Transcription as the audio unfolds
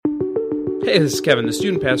Hey, this is Kevin, the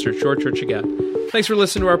student pastor at Shore Church of God. Thanks for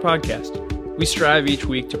listening to our podcast. We strive each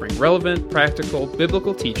week to bring relevant, practical,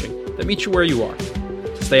 biblical teaching that meets you where you are.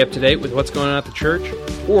 To stay up to date with what's going on at the church,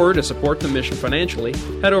 or to support the mission financially,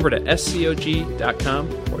 head over to scog.com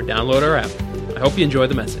or download our app. I hope you enjoy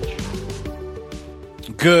the message.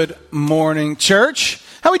 Good morning, church.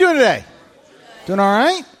 How are we doing today? Doing all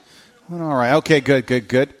right? Doing all right. Okay,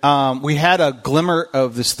 good. We had a glimmer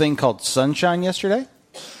of this thing called sunshine yesterday.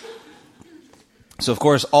 So, of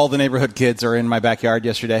course, all the neighborhood kids are in my backyard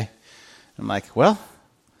yesterday. I'm like, well,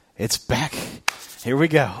 it's back. Here we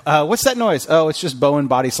go. What's that noise? Oh, it's just Bowen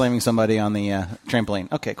body slamming somebody on the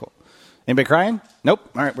trampoline. Okay, cool. Anybody crying? Nope.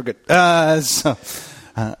 All right, we're good. But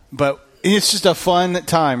it's just a fun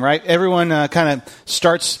time, right? Everyone kind of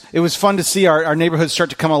starts. It was fun to see our neighborhood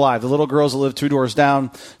start to come alive. The little girls that live 2 doors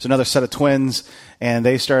down, it's another set of twins, and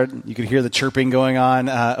they started. You could hear the chirping going on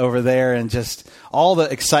over there, and just all the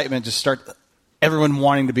excitement just start. Everyone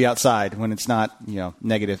wanting to be outside when it's not,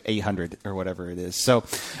 negative 800 or whatever it is. So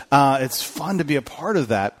it's fun to be a part of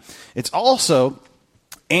that. It's also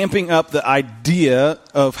amping up the idea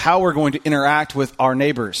of how we're going to interact with our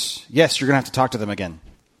neighbors. Yes, you're going to have to talk to them again.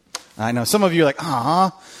 I know some of you are like,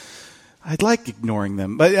 I'd like ignoring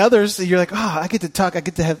them. But others, you're like, I get to talk. I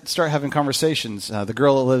get to start having conversations. The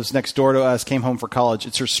girl that lives next door to us came home for college.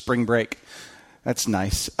 It's her spring break. That's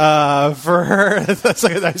nice. For her, that's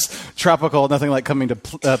like a nice tropical, nothing like coming to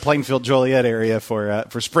Plainfield, Joliet area for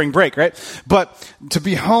spring break, right? But to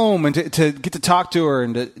be home and to get to talk to her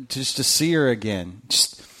and to see her again,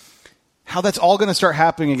 just how that's all going to start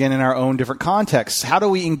happening again in our own different contexts. How do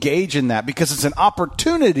we engage in that? Because it's an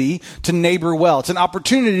opportunity to neighbor well. It's an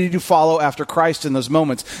opportunity to follow after Christ in those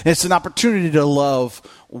moments. And it's an opportunity to love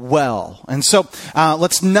well. And so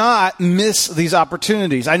let's not miss these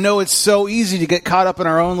opportunities. I know it's so easy to get caught up in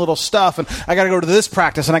our own little stuff, and I got to go to this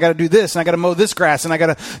practice, and I got to do this, and I got to mow this grass, and I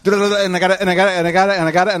got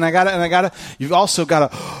to. You've also got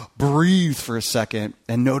to breathe for a second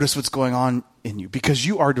and notice what's going on in you, because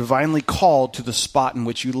you are divinely called to the spot in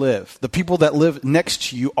which you live. The people that live next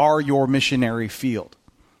to you are your missionary field.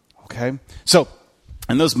 Okay? So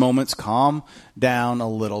in those moments, calm down a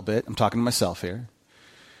little bit. I'm talking to myself here.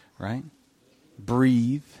 Right?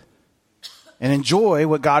 Breathe and enjoy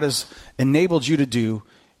what God has enabled you to do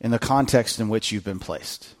in the context in which you've been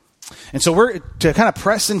placed. And so we're to kind of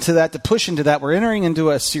press into that, to push into that. We're entering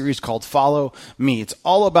into a series called Follow Me. It's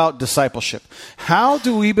all about discipleship. How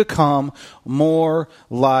do we become more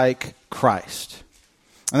like Christ?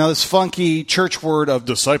 I know this funky church word of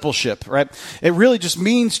discipleship, right? It really just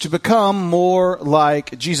means to become more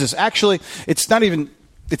like Jesus. Actually, it's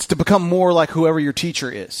to become more like whoever your teacher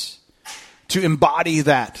is, to embody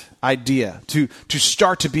that idea, to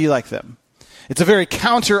start to be like them. It's a very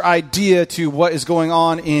counter idea to what is going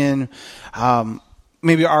on in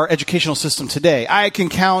maybe our educational system today. I can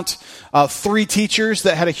count 3 teachers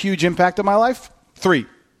that had a huge impact on my life. 3.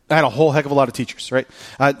 I had a whole heck of a lot of teachers, right?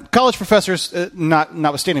 College professors,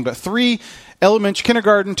 notwithstanding, but 3 elementary,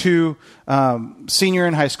 kindergarten to senior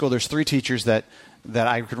in high school. There's 3 teachers that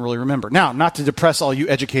I can really remember. Now, not to depress all you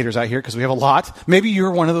educators out here, because we have a lot. Maybe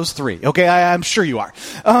you're one of those 3. Okay, I'm sure you are.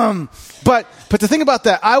 But the thing about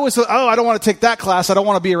that, I don't want to take that class. I don't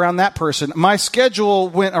want to be around that person. My schedule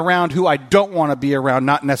went around who I don't want to be around,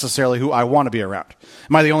 not necessarily who I want to be around.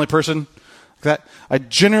 Am I the only person like that? I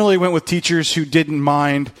generally went with teachers who didn't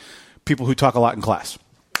mind people who talk a lot in class.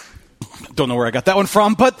 Don't know where I got that one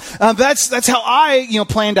from, but that's how I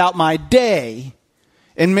planned out my day.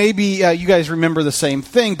 And maybe you guys remember the same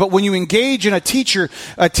thing, but when you engage in a teacher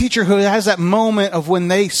who has that moment of when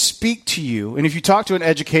they speak to you, and if you talk to an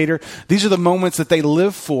educator, these are the moments that they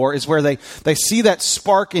live for, is where they see that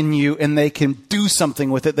spark in you and they can do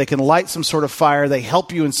something with it. They can light some sort of fire. They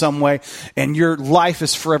help you in some way, and your life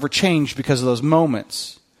is forever changed because of those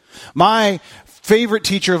moments. My favorite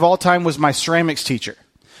teacher of all time was my ceramics teacher.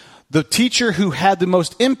 The teacher who had the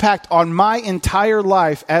most impact on my entire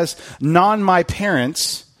life as my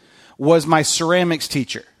parents was my ceramics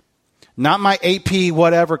teacher. Not my AP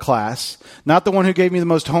whatever class. Not the one who gave me the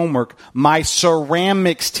most homework. My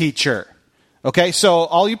ceramics teacher. Okay, so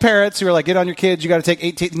all you parents who are like, get on your kids, you got to take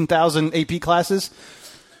 18,000 AP classes.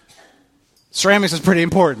 Ceramics is pretty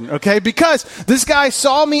important, okay? Because this guy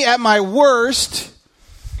saw me at my worst,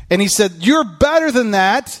 and he said, you're better than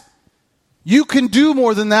that. You can do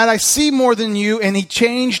more than that. I see more than you. And he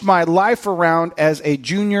changed my life around as a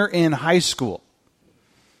junior in high school.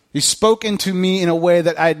 He spoke into me in a way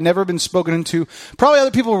that I had never been spoken into. Probably other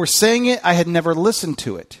people were saying it. I had never listened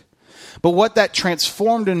to it. But what that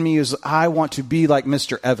transformed in me is I want to be like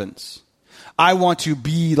Mr. Evans. I want to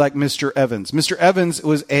be like Mr. Evans. Mr. Evans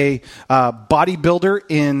was a bodybuilder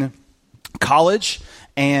in college,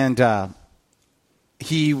 and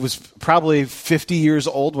he was probably 50 years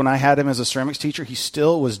old when I had him as a ceramics teacher. He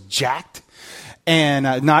still was jacked.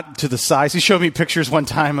 And not to the size. He showed me pictures one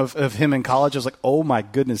time of him in college. I was like, oh my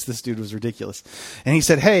goodness, this dude was ridiculous. And he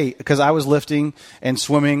said, hey, because I was lifting and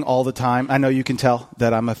swimming all the time. I know you can tell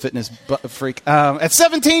that I'm a fitness freak. At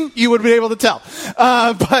 17, you would be able to tell.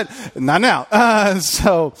 But not now.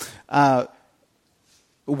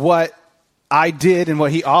 What I did and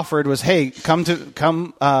what he offered was, hey,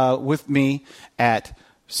 come with me at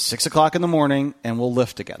 6 o'clock in the morning and we'll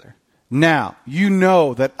lift together. Now, you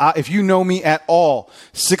know that if you know me at all,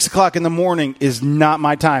 6 o'clock in the morning is not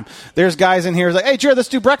my time. There's guys in here who's like, hey, Jared, let's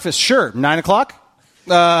do breakfast. Sure. 9 o'clock?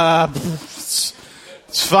 It's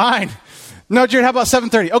fine. No, Jared, how about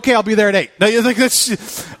 7:30? Okay, I'll be there at 8.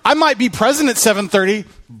 I might be present at 7:30,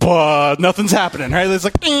 but nothing's happening, right? It's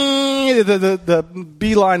like, the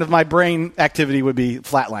beeline of my brain activity would be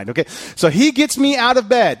flatlined, okay? So he gets me out of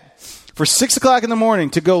bed for 6 o'clock in the morning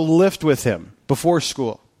to go lift with him before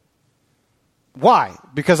school. Why?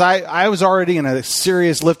 Because I was already in a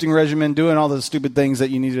serious lifting regimen, doing all the stupid things that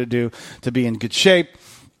you needed to do to be in good shape.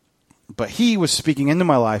 But he was speaking into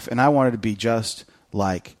my life, and I wanted to be just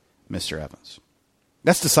like Mr. Evans.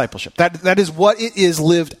 That's discipleship. That is what it is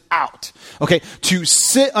lived out. Okay, to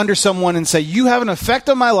sit under someone and say, you have an effect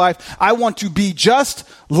on my life. I want to be just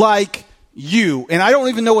like you. And I don't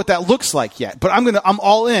even know what that looks like yet, but I'm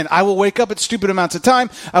all in. I will wake up at stupid amounts of time.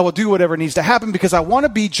 I will do whatever needs to happen because I want to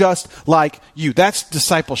be just like you. That's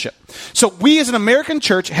discipleship. So we as an American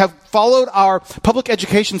church have followed our public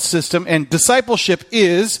education system, and discipleship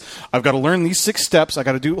is, I've got to learn these 6 steps. I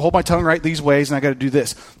got to hold my tongue right these ways, and I got to do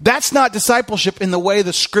this. That's not discipleship in the way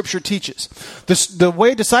the scripture teaches. The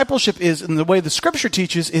way discipleship is, and the way the scripture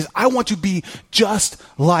teaches, is I want to be just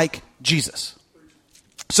like Jesus.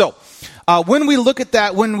 So, when we look at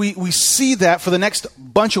that, when we see that for the next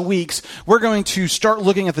bunch of weeks, we're going to start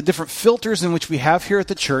looking at the different filters in which we have here at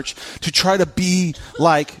the church to try to be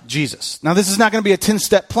like Jesus. Now, this is not going to be a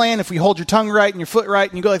 10-step plan. If we hold your tongue right and your foot right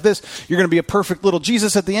and you go like this, you're going to be a perfect little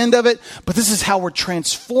Jesus at the end of it. But this is how we're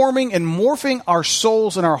transforming and morphing our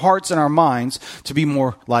souls and our hearts and our minds to be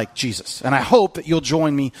more like Jesus. And I hope that you'll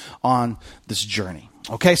join me on this journey.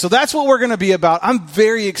 Okay, so that's what we're going to be about. I'm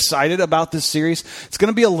very excited about this series. It's going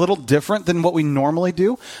to be a little different than what we normally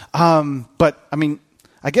do. But, I mean,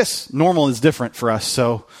 I guess normal is different for us,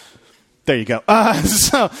 so there you go.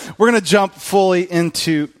 So we're going to jump fully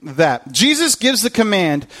into that. Jesus gives the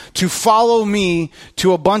command to follow me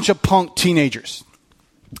to a bunch of punk teenagers.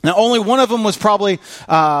 Now, only one of them was probably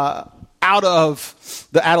out of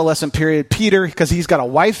the adolescent period, Peter, because he's got a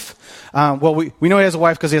wife. Well, we know he has a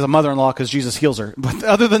wife because he has a mother-in-law because Jesus heals her. But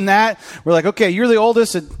other than that, we're like, okay, you're the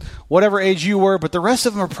oldest at whatever age you were, but the rest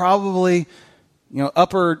of them are probably,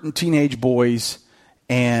 upper teenage boys,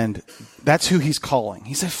 and that's who he's calling.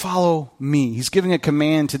 He said, follow me. He's giving a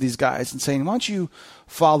command to these guys and saying, why don't you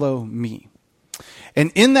follow me?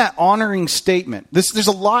 And in that honoring statement, there's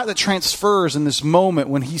a lot that transfers in this moment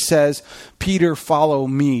when he says, Peter, follow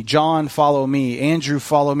me. John, follow me. Andrew,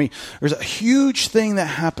 follow me. There's a huge thing that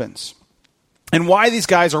happens. And why these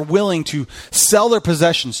guys are willing to sell their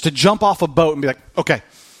possessions, to jump off a boat and be like, okay,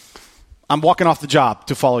 I'm walking off the job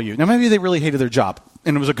to follow you. Now, maybe they really hated their job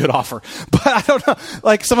and it was a good offer. But I don't know.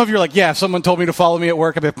 Like some of you are like, yeah, if someone told me to follow me at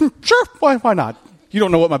work, I'd be like, sure, why not? You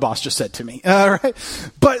don't know what my boss just said to me. Right?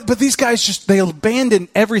 But these guys they abandoned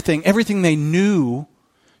everything they knew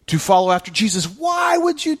to follow after Jesus. Why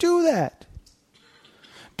would you do that?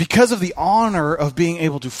 Because of the honor of being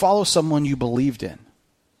able to follow someone you believed in.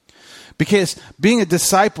 Because being a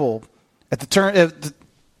disciple at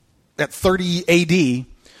 30 AD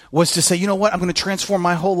was to say, you know what, I'm going to transform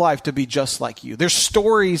my whole life to be just like you. There's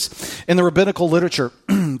stories in the rabbinical literature,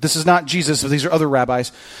 this is not Jesus, these are other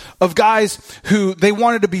rabbis, of guys who they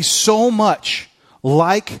wanted to be so much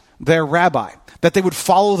like their rabbi that they would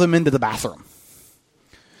follow them into the bathroom.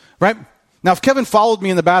 Right? Now, if Kevin followed me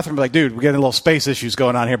in the bathroom, I'd be like, dude, we're getting a little space issues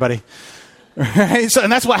going on here, buddy. Right? So,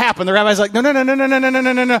 and that's what happened. The rabbi's like, no. Why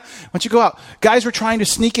don't you go out? Guys were trying to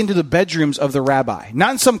sneak into the bedrooms of the rabbi.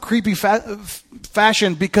 Not in some creepy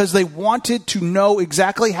fashion, because they wanted to know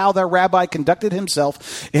exactly how their rabbi conducted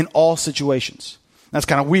himself in all situations. That's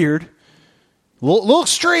kind of weird. A little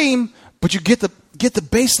extreme, but you get the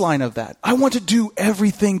baseline of that. I want to do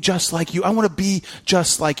everything just like you. I want to be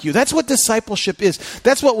just like you. That's what discipleship is.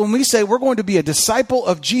 That's what when we say we're going to be a disciple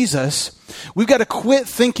of Jesus, we've got to quit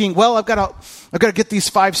thinking, well, I've got to get these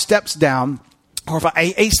 5 steps down, or if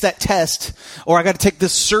I ace that test, or I got to take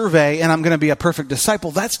this survey and I'm going to be a perfect disciple.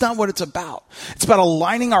 That's not what it's about. It's about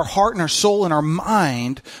aligning our heart and our soul and our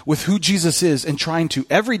mind with who Jesus is and trying to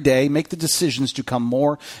every day make the decisions to come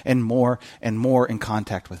more and more and more in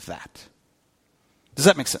contact with that. Does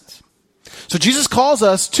that make sense? So Jesus calls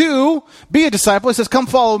us to be a disciple. He says, come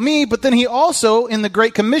follow me. But then he also, in the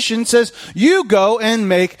Great Commission, says, you go and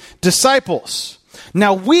make disciples.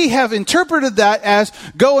 Now, we have interpreted that as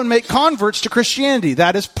go and make converts to Christianity.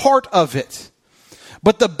 That is part of it.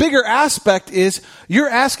 But the bigger aspect is you're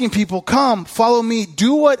asking people, come, follow me,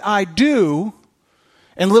 do what I do,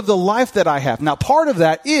 and live the life that I have. Now, part of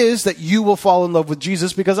that is that you will fall in love with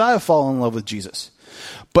Jesus because I have fallen in love with Jesus.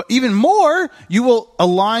 But even more, you will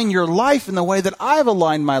align your life in the way that I've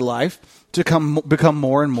aligned my life to become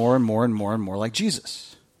more and more and more and more and more like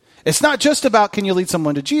Jesus. It's not just about can you lead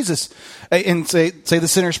someone to Jesus and say the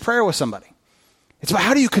sinner's prayer with somebody. It's about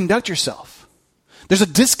how do you conduct yourself. There's a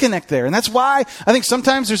disconnect there. And that's why I think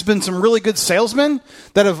sometimes there's been some really good salesmen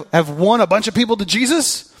that have won a bunch of people to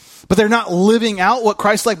Jesus, but they're not living out what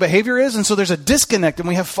Christ-like behavior is. And so there's a disconnect, and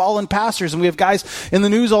we have fallen pastors, and we have guys in the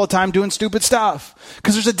news all the time doing stupid stuff.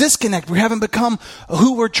 Because there's a disconnect. We haven't become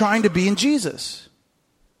who we're trying to be in Jesus.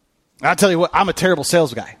 I'll tell you what, I'm a terrible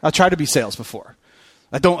sales guy. I've tried to be sales before.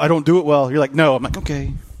 I don't do it well. You're like, no. I'm like,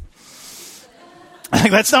 okay.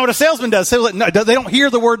 That's not what a salesman does. They don't hear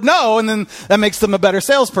the word no, and then that makes them a better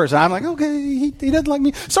salesperson. I'm like, okay, he doesn't like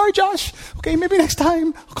me. Sorry, Josh. Okay, maybe next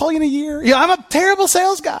time. I'll call you in a year. Yeah, I'm a terrible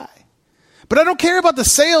sales guy. But I don't care about the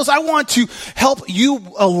sales. I want to help you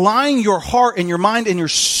align your heart and your mind and your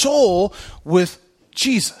soul with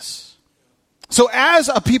Jesus. So as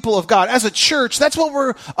a people of God, as a church, that's what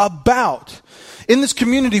we're about. In this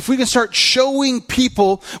community, if we can start showing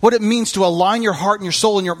people what it means to align your heart and your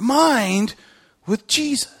soul and your mind with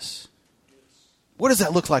Jesus. What does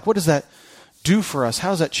that look like? What does that do for us? How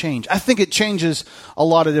does that change? I think it changes a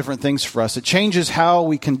lot of different things for us. It changes how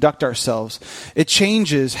we conduct ourselves. It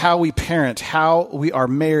changes how we parent, how we are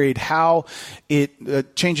married, how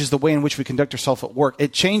it changes the way in which we conduct ourselves at work.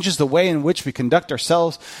 It changes the way in which we conduct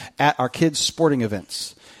ourselves at our kids' sporting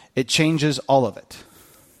events. It changes all of it.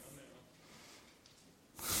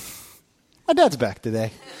 My dad's back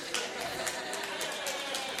today.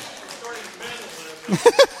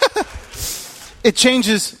 It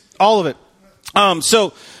changes all of it.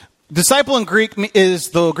 So, disciple in Greek is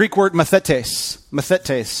the Greek word mathetes.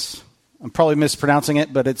 Mathetes. I'm probably mispronouncing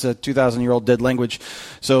it, but it's a 2,000-year-old dead language,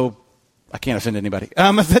 so I can't offend anybody.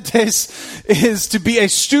 Mathetes is to be a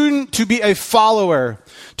student, to be a follower.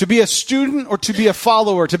 To be a student or to be a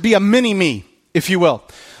follower, to be a mini-me, if you will.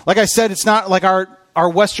 Like I said, it's not like our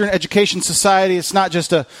Western education society. It's not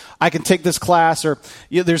just I can take this class, or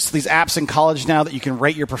there's these apps in college now that you can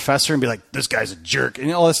rate your professor and be like, this guy's a jerk,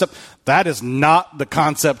 and all this stuff. That is not the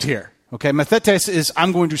concept here. Okay, mathetes is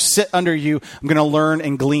I'm going to sit under you. I'm going to learn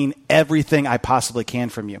and glean everything I possibly can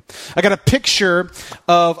from you. I got a picture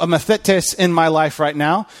of a mathetes in my life right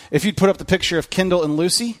now. If you'd put up the picture of Kendall and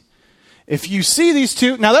Lucy. If you see these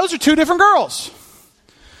two, now those are two different girls.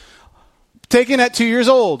 Taken at 2 years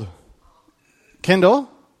old. Kendall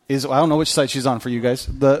is, I don't know which side she's on for you guys.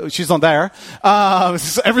 She's on there.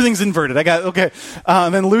 Everything's inverted. Okay.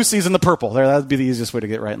 And then Lucy's in the purple. There, that would be the easiest way to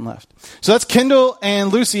get right and left. So that's Kendall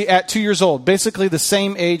and Lucy at 2 years old. Basically the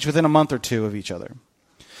same age within a month or two of each other.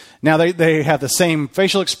 Now they have the same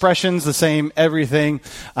facial expressions, the same everything.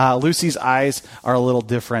 Lucy's eyes are a little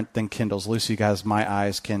different than Kendall's. Lucy has my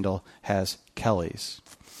eyes. Kendall has Kelly's.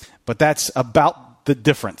 But that's about the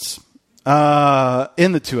difference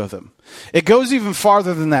in the two of them. It goes even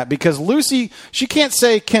farther than that because Lucy, she can't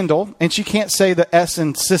say Kendall and she can't say the S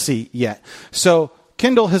in sissy yet. So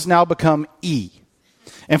Kendall has now become E.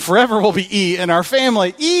 And forever will be E in our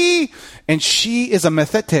family. E! And she is a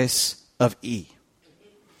mathetes of E.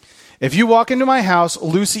 If you walk into my house,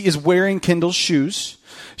 Lucy is wearing Kendall's shoes.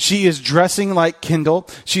 She is dressing like Kendall.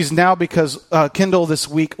 She's now, because Kendall this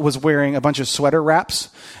week was wearing a bunch of sweater wraps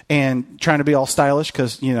and trying to be all stylish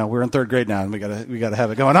because, we're in third grade now and we gotta have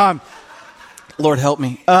it going on. Lord help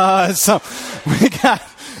me. So we got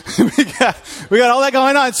all that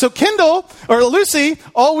going on. So Kendall, or Lucy,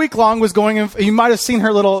 all week long was going in. You might have seen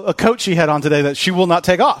her little coat she had on today that she will not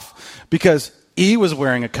take off because E was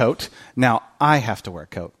wearing a coat. Now I have to wear a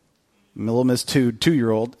coat. Little Miss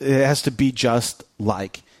 2-year-old, it has to be just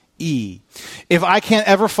like E. If I can't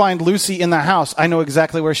ever find Lucy in the house, I know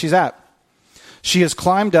exactly where she's at. She has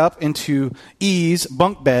climbed up into E's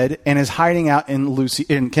bunk bed and is hiding out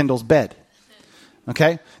in Kendall's bed.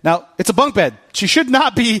 Okay? Now, it's a bunk bed. She should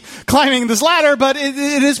not be climbing this ladder, but it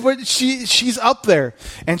is what she's up there.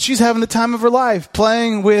 And she's having the time of her life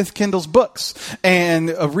playing with Kindle's books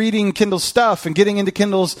and reading Kindle's stuff and getting into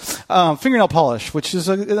Kindle's fingernail polish, which is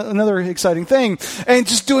another exciting thing. And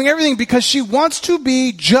just doing everything because she wants to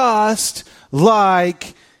be just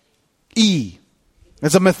like E.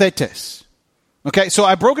 It's a methetes. Okay? So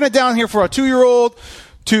I've broken it down here for a 2-year-old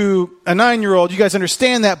to a 9-year-old. You guys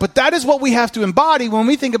understand that, but that is what we have to embody when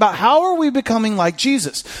we think about how are we becoming like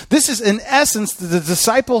Jesus. This is in essence the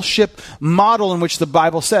discipleship model in which the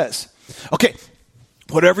Bible says, okay,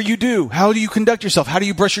 whatever you do, how do you conduct yourself? How do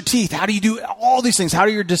you brush your teeth? How do you do all these things? How are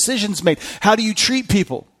your decisions made? How do you treat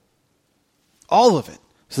people? All of it.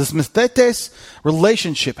 So this methetes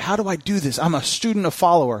relationship, how do I do this? I'm a student, a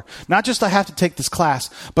follower. Not just I have to take this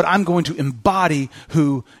class, but I'm going to embody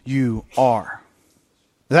who you are.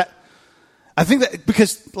 I think that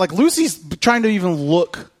because like Lucy's trying to even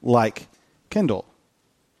look like Kendall.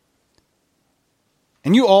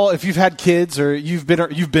 And you all, if you've had kids or you've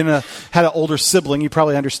had an older sibling, you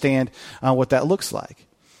probably understand what that looks like.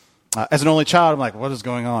 As an only child, I'm like, what is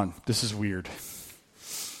going on? This is weird.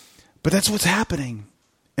 But that's what's happening.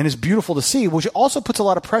 And it's beautiful to see, which also puts a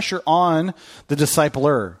lot of pressure on the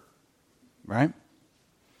discipler, right?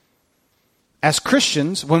 As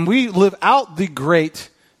Christians, when we live out the Great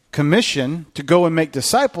Commission to go and make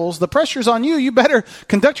disciples, the pressure's on you. You better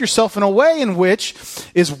conduct yourself in a way in which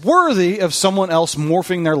is worthy of someone else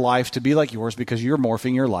morphing their life to be like yours because you're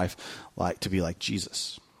morphing your life to be like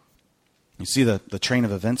Jesus. You see the train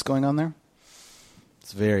of events going on there?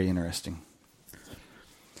 It's very interesting.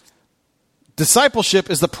 Discipleship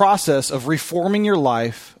is the process of reforming your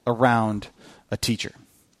life around a teacher.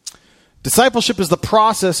 Discipleship is the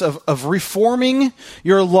process of reforming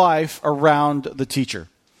your life around the teacher.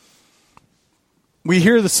 We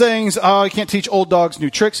hear the sayings, oh, you can't teach old dogs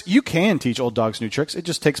new tricks. You can teach old dogs new tricks. It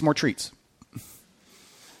just takes more treats.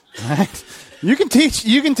 Right? You can teach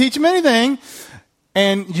them anything,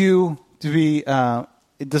 and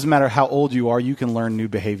it doesn't matter how old you are, you can learn new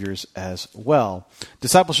behaviors as well.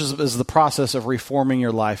 Discipleship is the process of reforming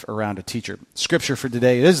your life around a teacher. Scripture for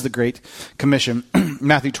today is the Great Commission,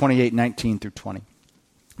 Matthew 28:19 through 20.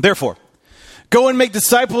 Therefore, go and make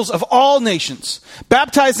disciples of all nations,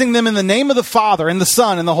 baptizing them in the name of the Father and the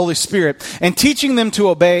Son and the Holy Spirit, and teaching them to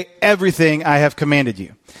obey everything I have commanded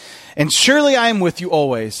you. And surely I am with you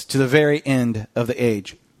always to the very end of the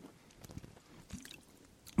age.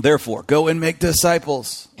 Therefore, go and make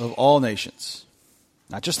disciples of all nations.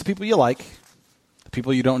 Not just the people you like, the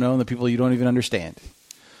people you don't know, and the people you don't even understand.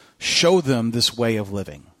 Show them this way of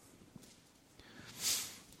living.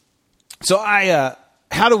 So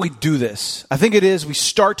how do we do this? I think it is we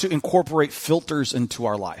start to incorporate filters into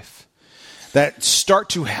our life that start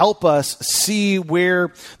to help us see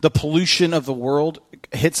where the pollution of the world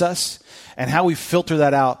hits us and how we filter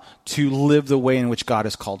that out to live the way in which God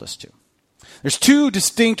has called us to. There's two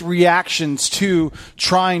distinct reactions to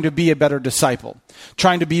trying to be a better disciple,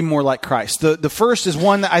 trying to be more like Christ. The first is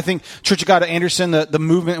one that I think Church of God of Anderson, the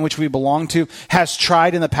movement in which we belong to, has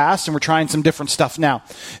tried in the past, and we're trying some different stuff now.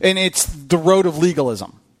 And it's the road of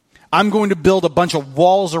legalism. I'm going to build a bunch of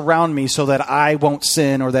walls around me so that I won't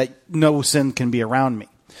sin or that no sin can be around me.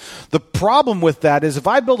 The problem with that is if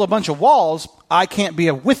I build a bunch of walls, I can't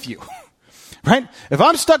be with you, right? If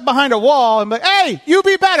I'm stuck behind a wall, I'm like, hey, you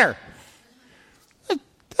be better.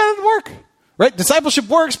 That doesn't work, right? Discipleship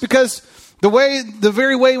works because the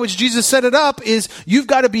very way in which Jesus set it up is you've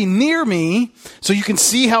got to be near me so you can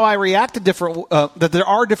see how I react to that there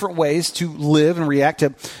are different ways to live and react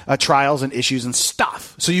to trials and issues and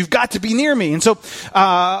stuff. So you've got to be near me. And so,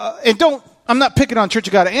 I'm not picking on Church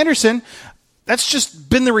of God of Anderson. That's just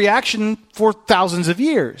been the reaction for thousands of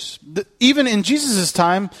years. Even in Jesus'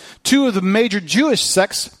 time, two of the major Jewish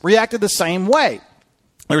sects reacted the same way.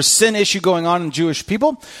 There was a sin issue going on in Jewish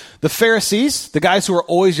people. The Pharisees, the guys who are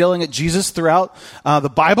always yelling at Jesus throughout the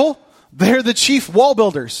Bible, they're the chief wall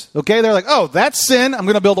builders. Okay, they're like, oh, that's sin. I'm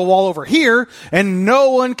going to build a wall over here, and we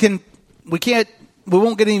won't get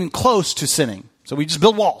even close to sinning. So we just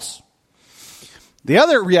build walls. One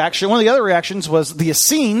of the other reactions was the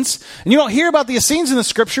Essenes, and you don't hear about the Essenes in the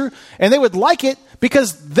Scripture, and they would like it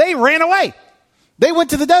because they ran away. They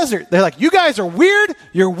went to the desert. They're like, you guys are weird,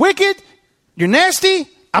 you're wicked, you're nasty,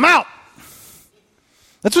 I'm out.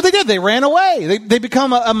 That's what they did. They ran away. They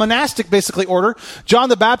become a monastic, basically, order. John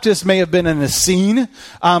the Baptist may have been an Essene.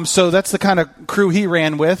 So that's the kind of crew he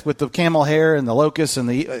ran with the camel hair and the locusts and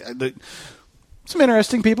some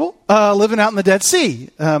interesting people living out in the Dead Sea.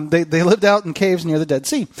 They lived out in caves near the Dead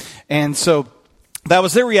Sea. And so that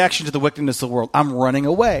was their reaction to the wickedness of the world. I'm running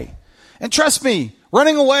away. And trust me,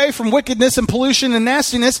 running away from wickedness and pollution and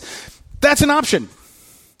nastiness, that's an option.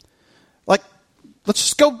 Like, let's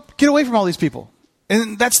just go get away from all these people.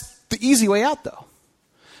 And that's the easy way out, though.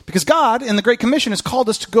 Because God, in the Great Commission, has called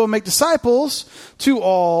us to go and make disciples to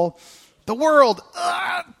all the world.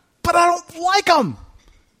 But I don't like them.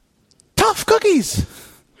 Tough cookies.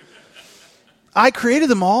 I created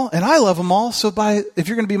them all, and I love them all. So if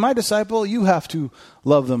you're going to be my disciple, you have to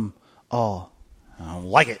love them all. I don't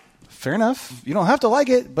like it. Fair enough. You don't have to like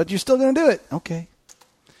it, but you're still going to do it. Okay.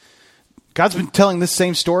 God's been telling this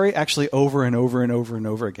same story actually over and over and over and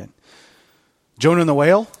over again. Jonah and the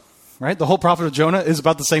whale, right? The whole prophet of Jonah is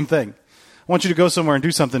about the same thing. I want you to go somewhere and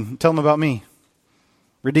do something. Tell them about me.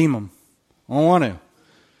 Redeem them. I don't want to.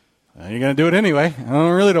 You're going to do it anyway. I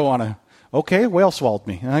really don't want to. Okay, whale swallowed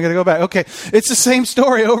me. I got to go back. Okay, it's the same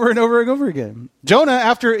story over and over and over again. Jonah,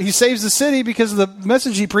 after he saves the city because of the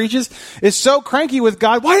message he preaches, is so cranky with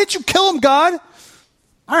God. Why didn't you kill him, God?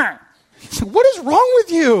 He said, what is wrong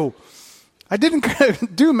with you? I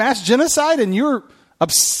didn't do mass genocide and you're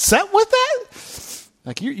upset with that?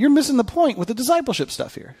 Like, you're missing the point with the discipleship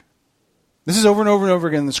stuff here. This is over and over and over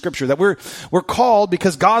again in the scripture that we're called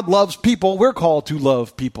because God loves people. We're called to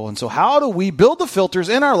love people. And so how do we build the filters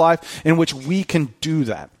in our life in which we can do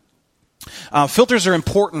that? Filters are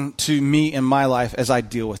important to me in my life as I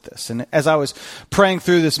deal with this. And as I was praying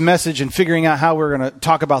through this message and figuring out how we're going to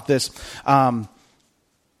talk about this, I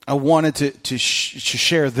wanted to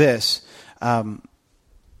share this.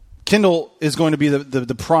 Kindle is going to be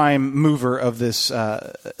the prime mover of this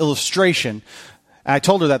illustration. I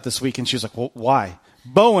told her that this week, and she was like, well, why?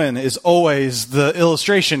 Bowen is always the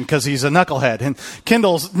illustration because he's a knucklehead. And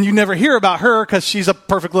Kendall's, you never hear about her because she's a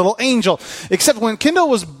perfect little angel. Except when Kendall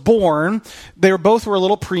was born, they both were a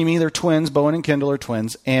little preemie. They're twins. Bowen and Kendall are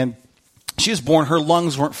twins. And she was born, her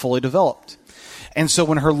lungs weren't fully developed. And so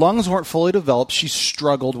when her lungs weren't fully developed, she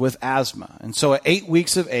struggled with asthma. And so at 8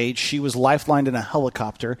 weeks of age, she was lifelined in a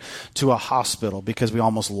helicopter to a hospital because we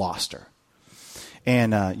almost lost her.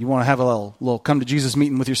 And you want to have a little come to Jesus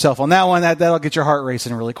meeting with yourself on that one. That'll get your heart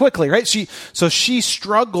racing really quickly, right? So she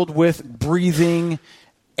struggled with breathing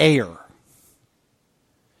air.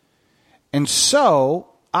 And so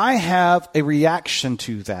I have a reaction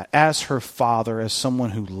to that as her father, as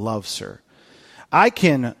someone who loves her. I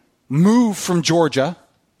can move from Georgia,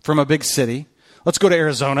 from a big city. Let's go to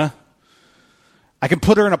Arizona. I can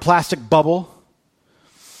put her in a plastic bubble.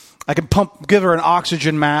 I can give her an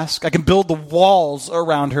oxygen mask. I can build the walls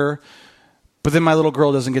around her. But then my little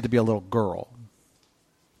girl doesn't get to be a little girl.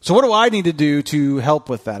 So what do I need to do to help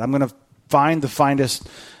with that? I'm going to find the finest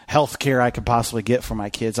health care I could possibly get for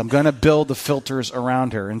my kids. I'm going to build the filters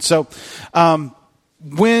around her. And so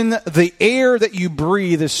when the air that you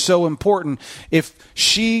breathe is so important, if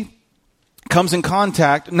she comes in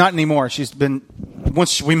contact, not anymore.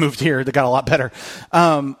 Once we moved here, they got a lot better.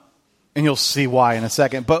 And you'll see why in a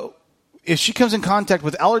second. But if she comes in contact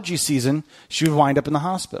with allergy season, she would wind up in the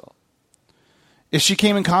hospital. If she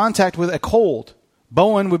came in contact with a cold,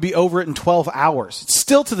 Bowen would be over it in 12 hours.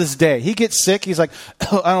 Still to this day. He gets sick. He's like,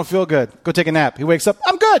 oh, I don't feel good. Go take a nap. He wakes up.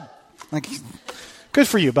 I'm good. Like, good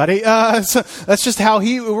for you, buddy. So that's just how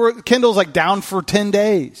Kendall's like down for 10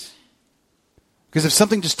 days. Because if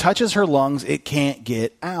something just touches her lungs, it can't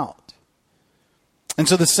get out. And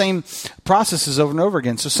so the same process is over and over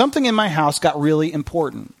again. So something in my house got really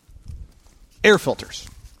important. Air filters.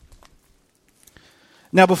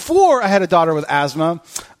 Now, before I had a daughter with asthma,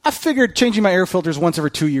 I figured changing my air filters once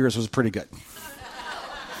every 2 years was pretty good.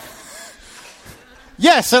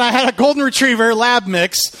 Yes, and I had a golden retriever lab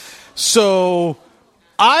mix. So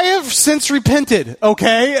I have since repented,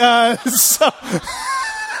 okay?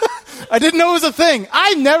 I didn't know it was a thing.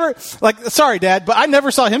 Sorry, Dad, but I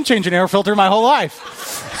never saw him change an air filter my whole life.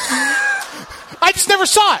 I just never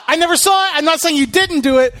saw it. I'm not saying you didn't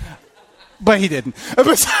do it, but he didn't.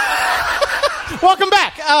 Welcome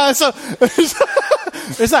back.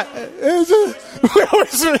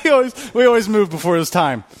 We always move before his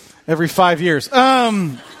time. Every 5 years.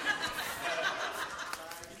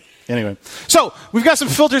 Anyway, so we've got some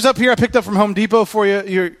filters up here I picked up from Home Depot for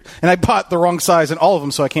you. And I bought the wrong size in all of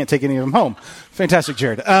them, so I can't take any of them home. Fantastic,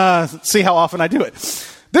 Jared. See how often I do it.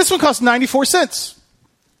 This one costs 94 cents.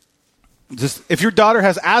 Just, if your daughter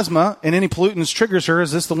has asthma and any pollutants triggers her,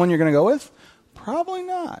 is this the one you're going to go with? Probably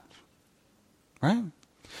not. Right?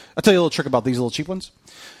 I'll tell you a little trick about these little cheap ones.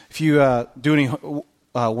 If you do any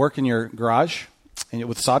work in your garage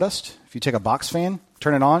with sawdust, if you take a box fan,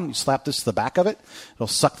 turn it on, you slap this to the back of it, it'll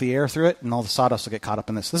suck the air through it, and all the sawdust will get caught up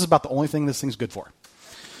in this. This is about the only thing this thing's good for.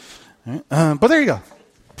 All right? But there you go.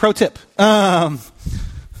 Pro tip.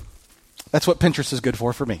 That's what Pinterest is good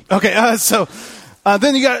for me. Okay,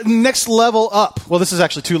 then you got next level up. Well, this is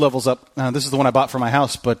actually 2 levels up. This is the one I bought for my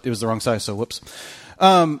house, but it was the wrong size, so whoops.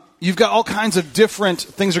 You've got all kinds of different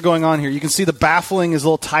things are going on here. You can see the baffling is a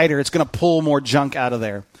little tighter. It's going to pull more junk out of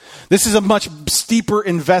there. This is a much steeper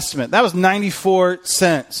investment. That was 94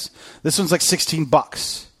 cents. This one's like $16.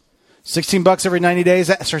 $16 every 90 days,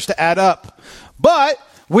 that starts to add up. But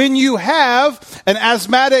when you have an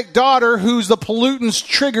asthmatic daughter who's the pollutants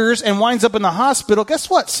triggers and winds up in the hospital, guess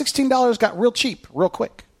what? $16 got real cheap, real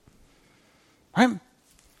quick. Right?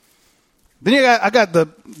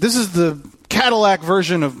 Then this is the Cadillac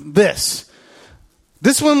version of this.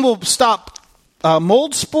 This one will stop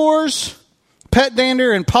mold spores, pet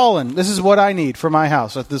dander, and pollen. This is what I need for my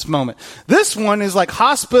house at this moment. This one is like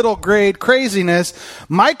hospital grade craziness,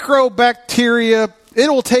 microbacteria. It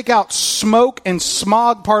will take out smoke and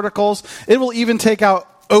smog particles. It will even take out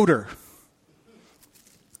odor.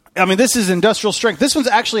 I mean, this is industrial strength. This one's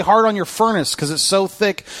actually hard on your furnace because it's so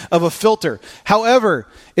thick of a filter. However,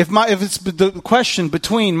 if it's the question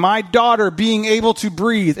between my daughter being able to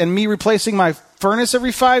breathe and me replacing my furnace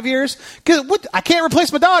every 5 years, because I can't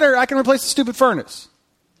replace my daughter, I can replace the stupid furnace.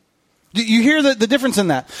 You hear the difference in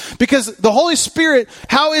that? Because the Holy Spirit,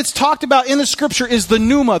 how it's talked about in the Scripture is the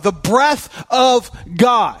pneuma, the breath of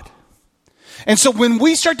God. And so when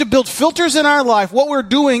we start to build filters in our life, what we're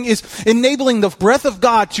doing is enabling the breath of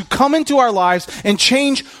God to come into our lives and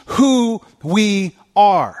change who we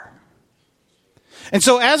are. And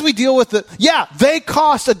so as we deal with they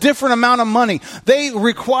cost a different amount of money. They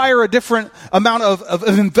require a different amount of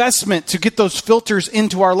investment to get those filters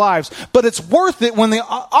into our lives. But it's worth it when the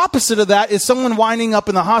opposite of that is someone winding up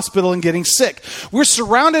in the hospital and getting sick. We're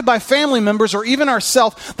surrounded by family members or even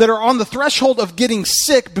ourselves that are on the threshold of getting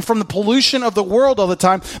sick from the pollution of the world all the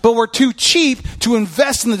time. But we're too cheap to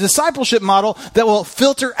invest in the discipleship model that will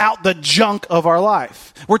filter out the junk of our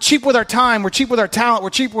life. We're cheap with our time. We're cheap with our talent. We're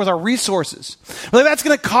cheap with our resources. Like, that's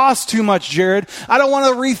going to cost too much, Jared. I don't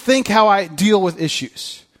want to rethink how I deal with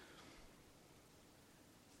issues.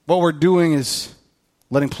 What we're doing is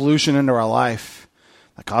letting pollution into our life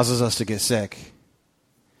that causes us to get sick.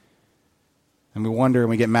 And we wonder and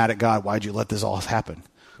we get mad at God, why'd you let this all happen?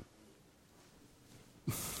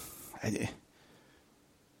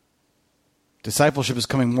 Discipleship is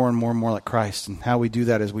coming more and more and more like Christ. And how we do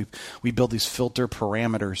that is we build these filter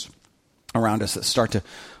parameters around us that start to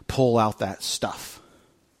pull out that stuff.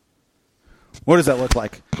 What does that look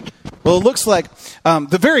like? Well, it looks like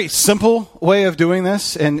the very simple way of doing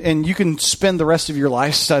this, and you can spend the rest of your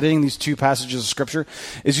life studying these 2 passages of Scripture,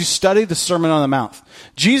 is you study the Sermon on the Mount.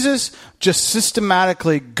 Jesus just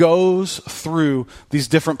systematically goes through these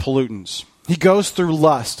different pollutants. He goes through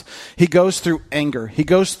lust. He goes through anger. He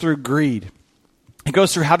goes through greed. He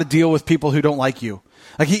goes through how to deal with people who don't like you.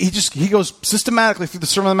 Like he goes systematically through the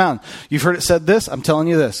Sermon on the Mount. You've heard it said this, I'm telling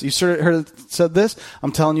you this. You've heard it said this,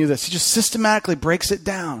 I'm telling you this. He just systematically breaks it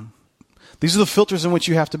down. These are the filters in which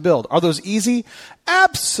you have to build. Are those easy?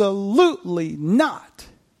 Absolutely not.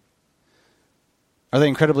 Are they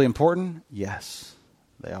incredibly important? Yes,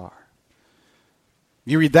 they are.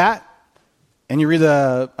 You read that, and you read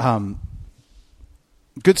the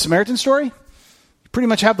Good Samaritan story, you pretty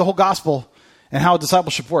much have the whole gospel and how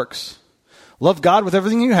discipleship works. Love God with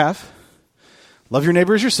everything you have. Love your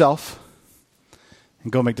neighbor as yourself.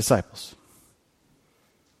 And go make disciples.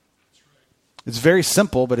 It's very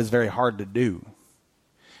simple, but it's very hard to do.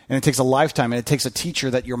 And it takes a lifetime, and it takes a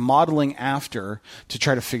teacher that you're modeling after to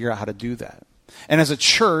try to figure out how to do that. And as a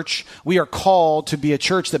church, we are called to be a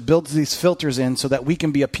church that builds these filters in so that we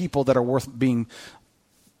can be a people that are worth being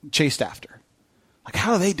chased after. Like,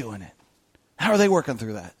 how are they doing it? How are they working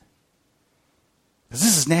through that? Because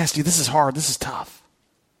this is nasty, this is hard, this is tough.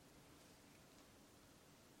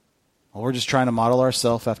 Well, we're just trying to model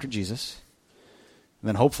ourselves after Jesus. And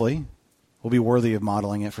then hopefully, we'll be worthy of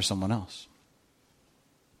modeling it for someone else.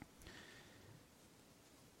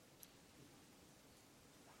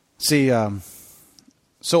 See,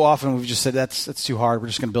 so often we've just said, that's too hard, we're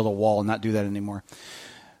just going to build a wall and not do that anymore.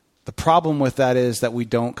 The problem with that is that we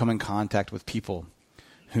don't come in contact with people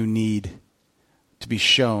who need to be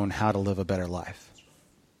shown how to live a better life.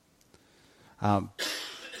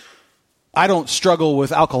 I don't struggle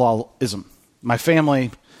with alcoholism. My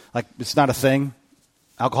family, it's not a thing.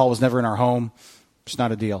 Alcohol was never in our home. It's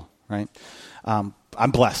not a deal, right? I'm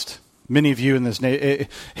blessed. Many of you in this,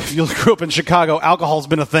 if you grew up in Chicago, alcohol's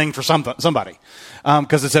been a thing for somebody,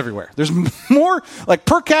 because it's everywhere. There's more,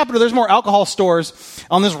 per capita, there's more alcohol stores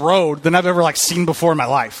on this road than I've ever seen before in my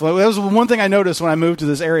life. That was one thing I noticed when I moved to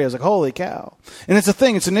this area. I was like, holy cow. And it's a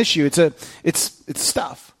thing. It's an issue. It's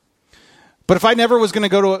stuff. But if I never was going to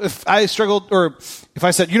go to, if I struggled, or if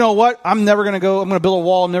I said, you know what, I'm never going to go, I'm going to build a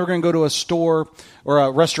wall, I'm never going to go to a store or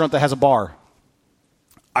a restaurant that has a bar.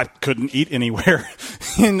 I couldn't eat anywhere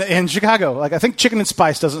in Chicago. Like, I think Chicken and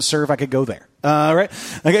Spice doesn't serve. I could go there. Right?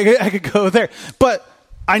 I could go there. But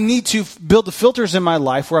I need to build the filters in my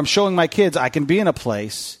life where I'm showing my kids I can be in a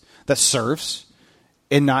place that serves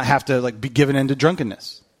and not have to like be given into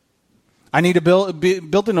drunkenness. I need to build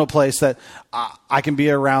into a place that I can be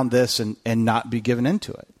around this and not be given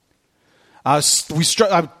into it. I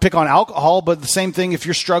pick on alcohol, but the same thing. If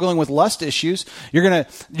you're struggling with lust issues, you're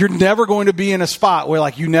never going to be in a spot where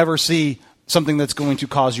like you never see something that's going to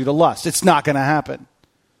cause you to lust. It's not going to happen.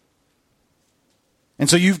 And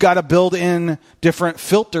so you've got to build in different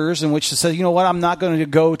filters in which to say, you know what, I'm not going to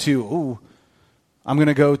go to, I'm going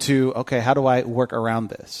to go to, okay, how do I work around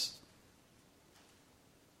this?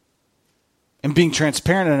 And being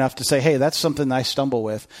transparent enough to say, hey, that's something I stumble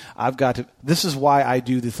with. This is why I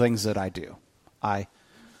do the things that I do. I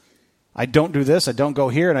don't do this, I don't go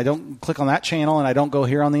here, and I don't click on that channel, and I don't go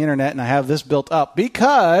here on the internet, and I have this built up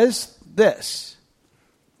because this.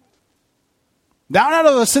 Not out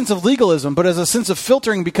of a sense of legalism, but as a sense of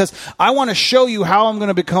filtering, because I want to show you how I'm going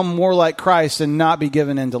to become more like Christ and not be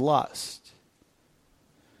given into lust.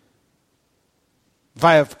 If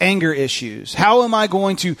I have anger issues, how am I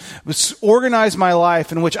going to organize my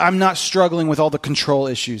life in which I'm not struggling with all the control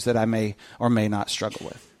issues that I may or may not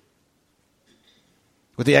struggle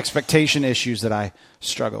with the expectation issues that I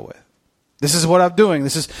struggle with? This is what I'm doing.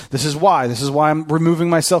 This is why. This is why I'm removing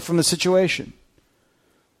myself from the situation.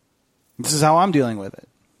 This is how I'm dealing with it.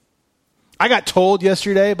 I got told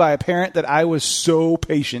yesterday by a parent that I was so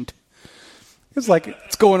patient. It's like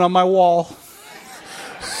it's going on my wall.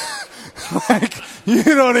 Like, you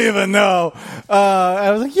don't even know.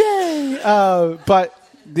 I was like, yay. But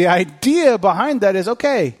the idea behind that is,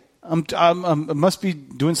 okay, I must be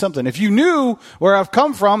doing something. If you knew where I've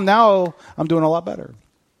come from, now I'm doing a lot better.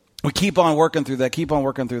 We keep on working through that, keep on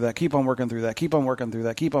working through that, keep on working through that, keep on working through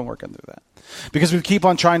that, keep on working through that. Because we keep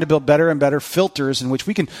on trying to build better and better filters in which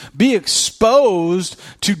we can be exposed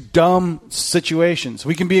to dumb situations.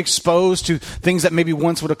 We can be exposed to things that maybe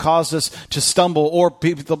once would have caused us to stumble, or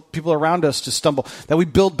people around us to stumble. That we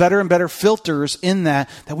build better and better filters in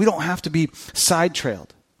that we don't have to be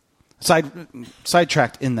sidetracked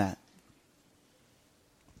in that.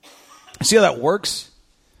 See how that works?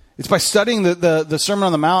 It's by studying the Sermon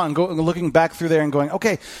on the Mount and looking back through there and going,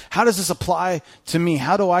 okay, how does this apply to me?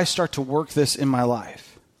 How do I start to work this in my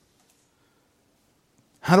life?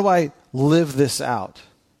 How do I live this out?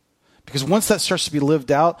 Because once that starts to be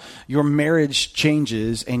lived out, your marriage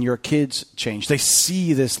changes and your kids change. They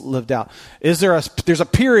see this lived out. There's a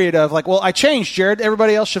period of like, well, I changed, Jared.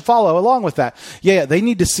 Everybody else should follow along with that. Yeah, they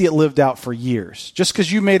need to see it lived out for years. Just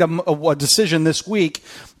because you made a decision this week,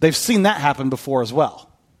 they've seen that happen before as well.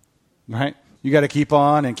 Right? You got to keep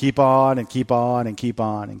on and keep on and keep on and keep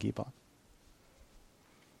on and keep on.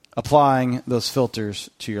 Applying those filters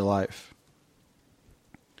to your life.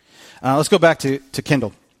 Let's go back to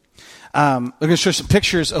Kindle. I'm going to show some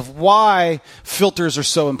pictures of why filters are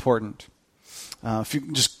so important. If you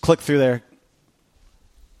can just click through there.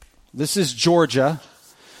 This is Georgia.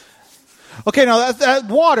 Okay, now that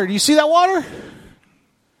water, do you see that water?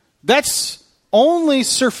 That's only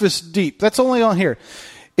surface deep. That's only on here.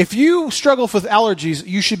 If you struggle with allergies,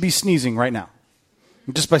 you should be sneezing right now.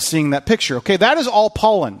 Just by seeing that picture. Okay, that is all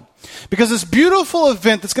pollen. Because this beautiful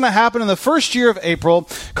event that's going to happen in the first year of April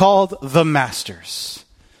called the Masters.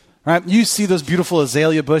 Right? You see those beautiful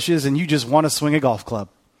azalea bushes and you just want to swing a golf club.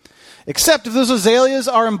 Except if those azaleas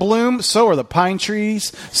are in bloom, so are the pine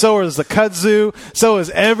trees, so is the kudzu, so is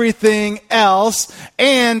everything else.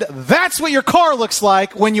 And that's what your car looks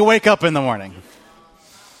like when you wake up in the morning.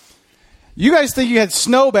 You guys think you had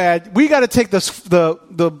snow bad. We got to take the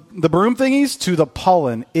broom thingies to the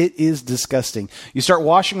pollen. It is disgusting. You start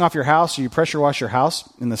washing off your house, or you pressure wash your house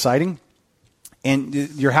in the siding, and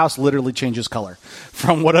your house literally changes color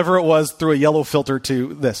from whatever it was through a yellow filter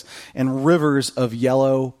to this. And rivers of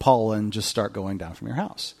yellow pollen just start going down from your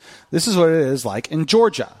house. This is what it is like in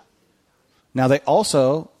Georgia. Now, they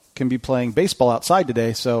also can be playing baseball outside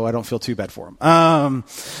today, so I don't feel too bad for them.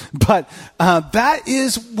 But that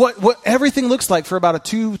is what everything looks like for about a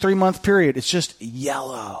 2-3 month period. It's just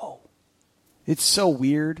yellow. It's so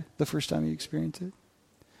weird the first time you experience it.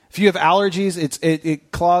 If you have allergies,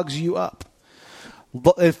 it clogs you up.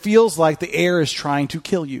 It feels like the air is trying to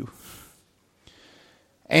kill you.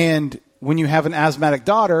 And when you have an asthmatic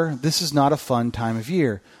daughter, this is not a fun time of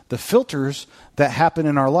year. the filters that happen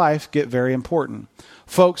in our life get very important.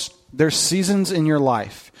 Folks, there's seasons in your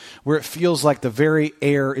life where it feels like the very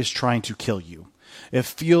air is trying to kill you. It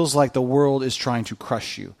feels like the world is trying to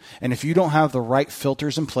crush you. And if you don't have the right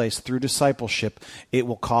filters in place through discipleship, it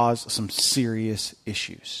will cause some serious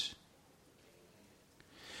issues.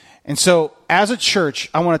 And so, as a church,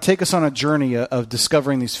 I want to take us on a journey of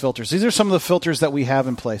discovering these filters. These are some of the filters that we have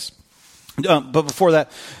in place. But before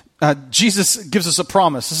that, Jesus gives us a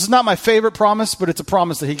promise. This is not my favorite promise, but it's a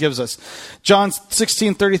promise that he gives us. John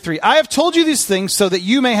 16:33. I have told you these things so that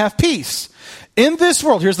you may have peace. In this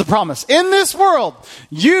world, here's the promise. In this world,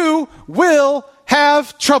 you will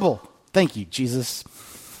have trouble. Thank you, Jesus.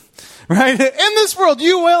 Right? In this world,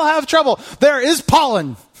 you will have trouble. There is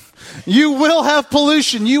pollen. You will have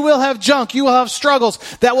pollution. You will have junk. You will have struggles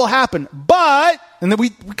that will happen. But, and then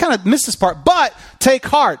we kind of missed this part, but take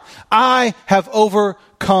heart. I have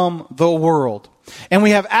overcome the world. And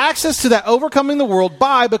we have access to that overcoming the world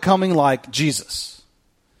by becoming like Jesus.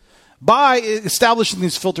 By establishing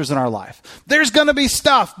these filters in our life. There's going to be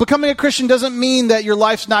stuff. Becoming a Christian doesn't mean that your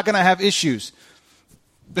life's not going to have issues.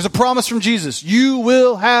 There's a promise from Jesus. You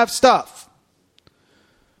will have stuff.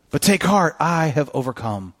 But take heart. I have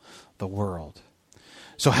overcome the world.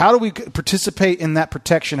 So how do we participate in that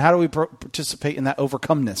protection? How do we participate in that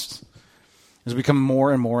overcomeness? As we become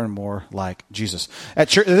more and more and more like Jesus. At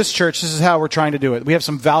this church, this is how we're trying to do it. We have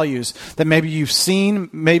some values that maybe you've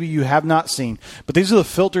seen, maybe you have not seen. But these are the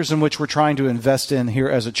filters in which we're trying to invest in here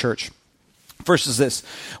as a church. First is this.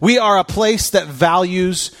 We are a place that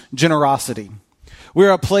values generosity. We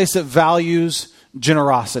are a place that values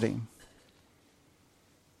generosity.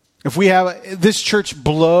 If we have, this church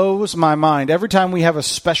blows my mind. Every time we have a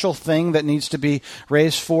special thing that needs to be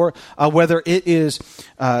raised for, whether it is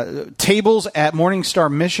tables at Morning Star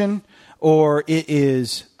Mission or it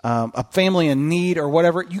is a family in need or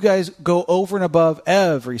whatever, you guys go over and above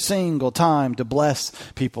every single time to bless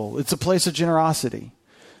people. It's a place of generosity.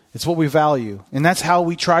 It's what we value. And that's how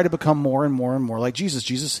we try to become more and more and more like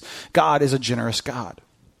Jesus. God is a generous God.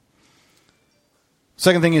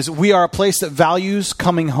 Second thing is we are a place that values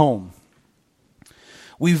coming home.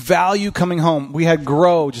 We value coming home. We had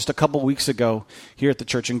Grow just a couple weeks ago here at the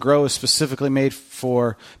church, and Grow is specifically made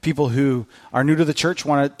for people who are new to the church,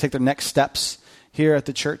 want to take their next steps here at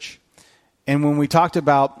the church. And when we talked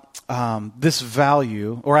about this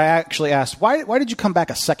value, or I actually asked, why did you come back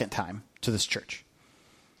a second time to this church?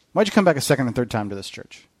 Why did you come back a second and third time to this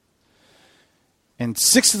church? And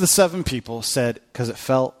 6 of the 7 people said, because it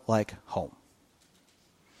felt like home.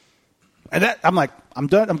 And I'm like, I'm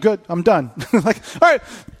done. I'm good. I'm done. Like, all right,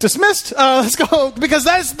 dismissed. Let's go. Because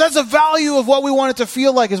that's a value of what we want it to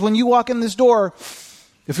feel like is when you walk in this door,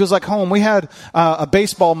 it feels like home. We had a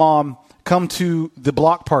baseball mom come to the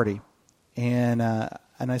block party. And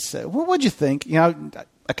I said, well, what'd you think? You know,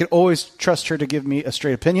 I could always trust her to give me a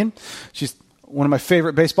straight opinion. She's one of my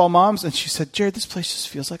favorite baseball moms. And she said, Jared, this place just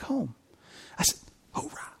feels like home. I said,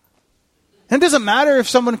 hoorah. And it doesn't matter if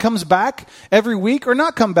someone comes back every week or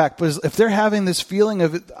not come back, but if they're having this feeling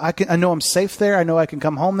of, I know I'm safe there, I know I can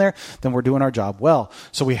come home there, then we're doing our job well.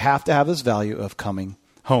 So we have to have this value of coming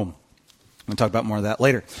home. I'm going to talk about more of that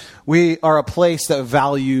later. We are a place that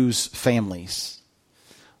values families.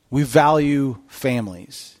 We value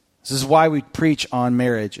families. This is why we preach on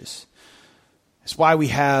marriages. It's why we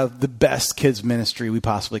have the best kids ministry we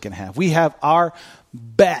possibly can have. We have our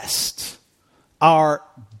best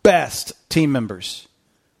team members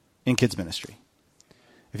in kids ministry.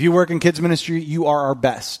 If you work in kids ministry, you are our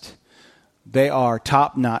best. They are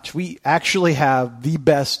top notch. We actually have the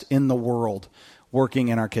best in the world working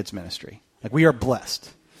in our kids ministry. Like, we are blessed.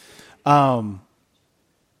 You're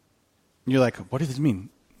like, what does this mean?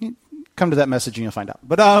 Come to that message and you'll find out.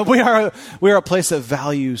 But we are a place that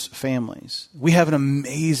values families. We have an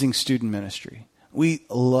amazing student ministry. We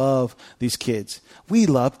love these kids. We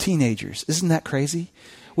love teenagers. Isn't that crazy?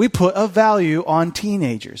 We put a value on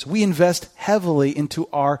teenagers. We invest heavily into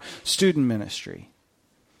our student ministry.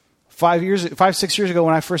 6 years ago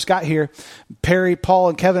when I first got here, Perry, Paul,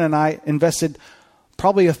 and Kevin and I invested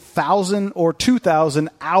probably 1,000 or 2,000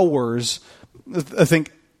 hours, I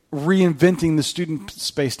think, reinventing the student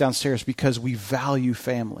space downstairs because we value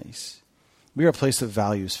families. We are a place that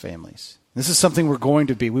values families. This is something we're going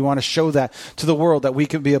to be. We want to show that to the world that we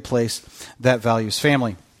can be a place that values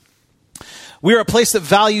family. We are a place that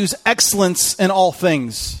values excellence in all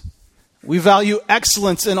things. We value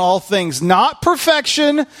excellence in all things, not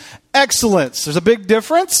perfection, excellence. There's a big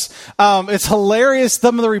difference. It's hilarious.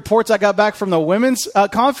 Some of the reports I got back from the women's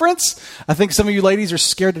conference. I think some of you ladies are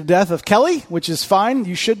scared to death of Kelly, which is fine.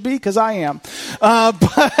 You should be, because I am.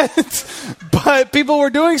 But people were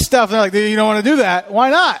doing stuff. And they're like, you don't want to do that. Why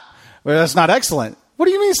not? Well, that's not excellent. What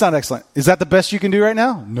do you mean it's not excellent? Is that the best you can do right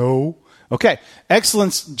now? No. Okay.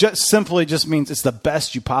 Excellence simply means it's the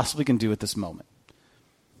best you possibly can do at this moment.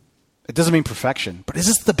 It doesn't mean perfection. But is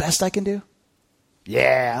this the best I can do?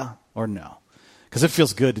 Yeah or no? Because it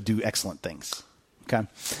feels good to do excellent things. Okay?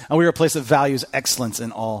 And we are a place that values excellence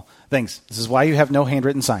in all things. This is why you have no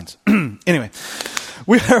handwritten signs. Anyway,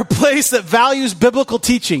 we are a place that values biblical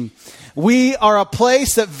teaching. We are a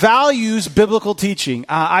place that values biblical teaching.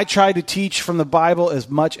 I try to teach from the Bible as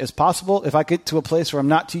much as possible. If I get to a place where I'm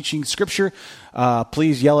not teaching Scripture,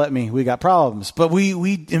 please yell at me. We got problems. But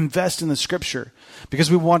we invest in the Scripture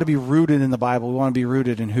because we want to be rooted in the Bible. We want to be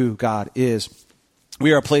rooted in who God is.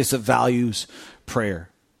 We are a place that values prayer.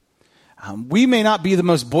 We may not be the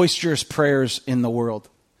most boisterous prayers in the world.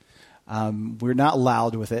 We're not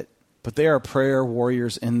loud with it. But there are prayer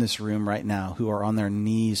warriors in this room right now who are on their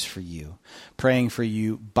knees for you, praying for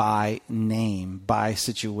you by name, by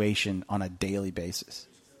situation on a daily basis.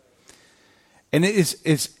 And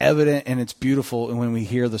it's evident and it's beautiful when we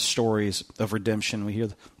hear the stories of redemption. We hear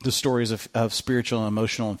the stories of spiritual and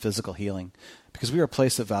emotional and physical healing, because we are a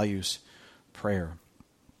place that values prayer.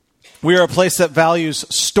 We are a place that values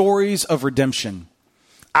stories of redemption.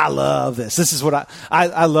 I love this. This is what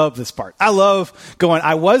I love this part. I love going,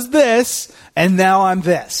 I was this, and now I'm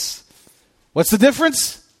this. What's the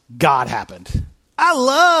difference? God happened. I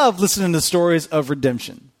love listening to stories of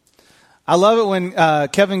redemption. I love it when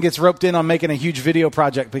Kevin gets roped in on making a huge video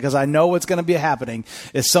project, because I know what's going to be happening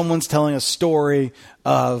is someone's telling a story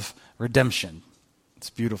of redemption. It's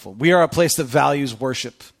beautiful. We are a place that values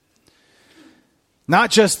worship. Not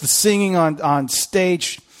just the singing on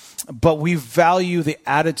stage, but we value the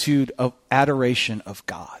attitude of adoration of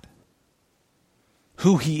God.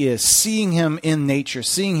 Who he is, seeing him in nature,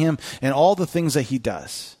 seeing him in all the things that he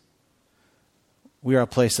does. We are a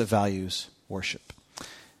place that values worship.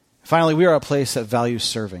 Finally, we are a place that values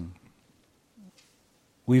serving.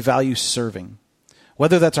 We value serving.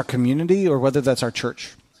 Whether that's our community or whether that's our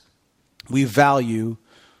church. We value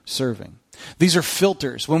serving. These are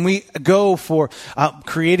filters. When we go for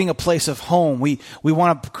creating a place of home, we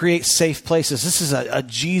want to create safe places. This is a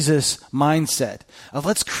Jesus mindset of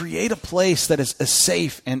let's create a place that is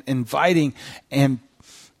safe and inviting, and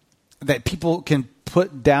that people can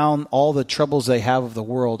put down all the troubles they have of the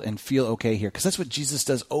world and feel okay here. Because that's what Jesus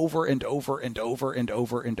does over and over and over and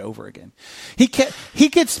over and over again. He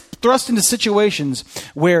gets thrust into situations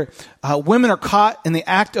where women are caught in the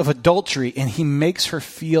act of adultery, and he makes her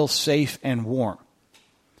feel safe and warm.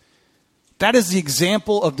 That is the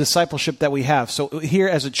example of discipleship that we have. So here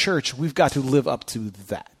as a church, we've got to live up to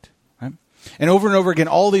that. Right? And over again,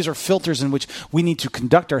 all these are filters in which we need to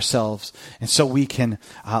conduct ourselves, and so we can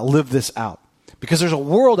live this out. Because there's a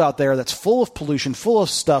world out there that's full of pollution, full of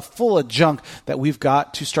stuff, full of junk, that we've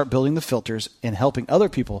got to start building the filters and helping other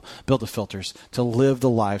people build the filters to live the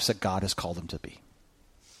lives that God has called them to be.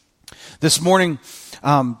 This morning,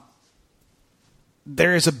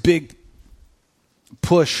 there is a big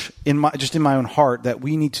push in my own heart that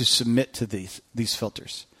we need to submit to these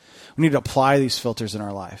filters. We need to apply these filters in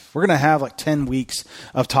our life. We're going to have like 10 weeks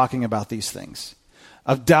of talking about these things,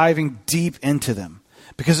 of diving deep into them.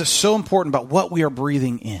 Because it's so important about what we are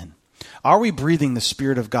breathing in. Are we breathing the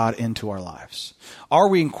Spirit of God into our lives? Are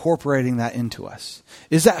we incorporating that into us?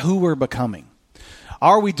 Is that who we're becoming?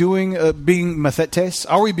 Are we being Methetes?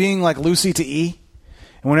 Are we being like Lucy to E?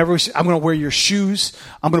 And whenever I'm going to wear your shoes,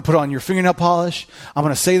 I'm going to put on your fingernail polish, I'm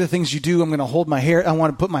going to say the things you do, I'm going to hold my hair, I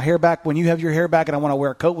want to put my hair back when you have your hair back, and I want to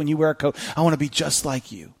wear a coat when you wear a coat. I want to be just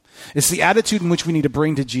like you. It's the attitude in which we need to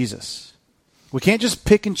bring to Jesus. We can't just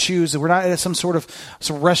pick and choose. We're not at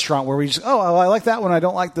some restaurant where we just, I like that one, I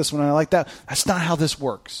don't like this one, I like that. That's not how this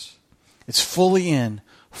works. It's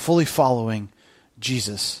fully following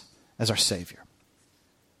Jesus as our Savior.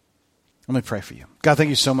 Let me pray for you. God, thank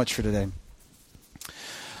you so much for today.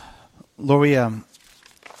 Lord,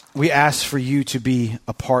 we ask for you to be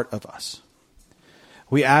a part of us.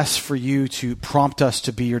 We ask for you to prompt us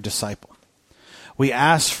to be your disciple. We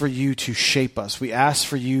ask for you to shape us. We ask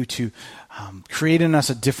for you to create in us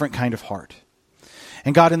a different kind of heart.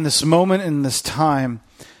 And God, in this moment, in this time,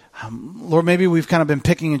 Lord, maybe we've kind of been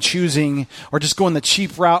picking and choosing or just going the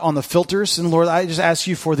cheap route on the filters. And Lord, I just ask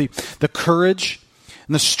you for the courage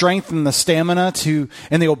and the strength and the stamina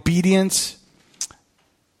and the obedience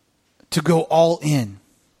to go all in,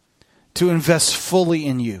 to invest fully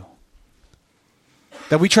in you.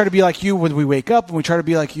 That we try to be like you when we wake up, and we try to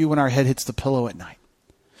be like you when our head hits the pillow at night.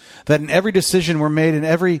 That in every decision we're made, in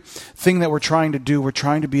everything that we're trying to do, we're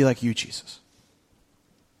trying to be like you, Jesus.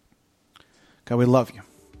 God, we love you.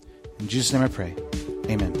 In Jesus' name I pray.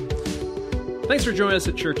 Amen. Thanks for joining us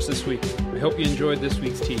at church this week. I hope you enjoyed this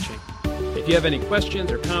week's teaching. If you have any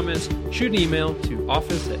questions or comments, shoot an email to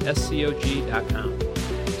office@scog.com.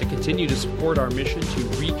 To continue to support our mission to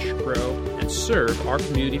reach, grow, and serve our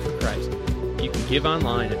community for Christ, you can give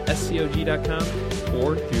online at scog.com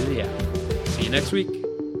or through the app. See you next week.